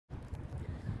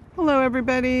Hello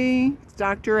everybody, it's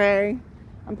Dr. A.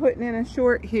 I'm putting in a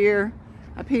short here,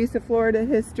 a piece of Florida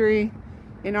history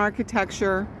in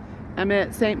architecture. I'm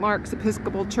at St. Mark's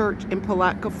Episcopal Church in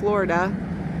Palatka, Florida.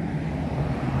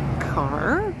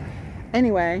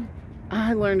 Anyway,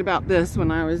 I learned about this when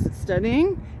I was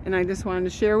studying and I just wanted to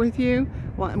share with you.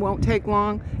 Well, it won't take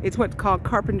long. It's what's called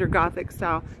Carpenter Gothic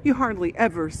style. You hardly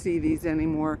ever see these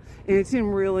anymore and it's in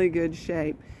really good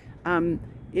shape.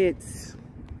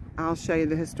 I'll show you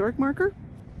the historic marker.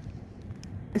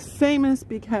 It's famous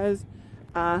because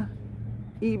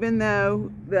even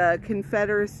though the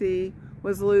Confederacy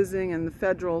was losing and the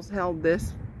Federals held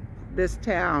this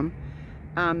town,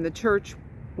 the church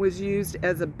was used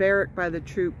as a barrack by the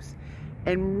troops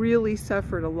and really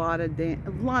suffered a lot of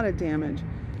damage.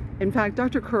 In fact,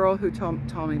 Dr. Curl, who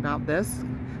told me about this,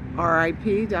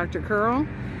 R.I.P. Dr. Curl,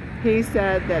 he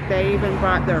said that they even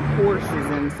brought their horses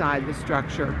inside the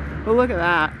structure. But look at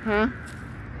that, huh?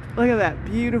 Look at that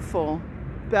beautiful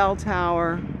bell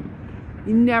tower.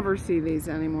 You never see these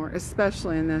anymore,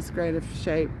 especially in this great of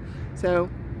shape. So,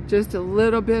 just a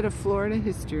little bit of Florida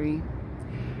history.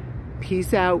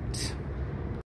 Peace out.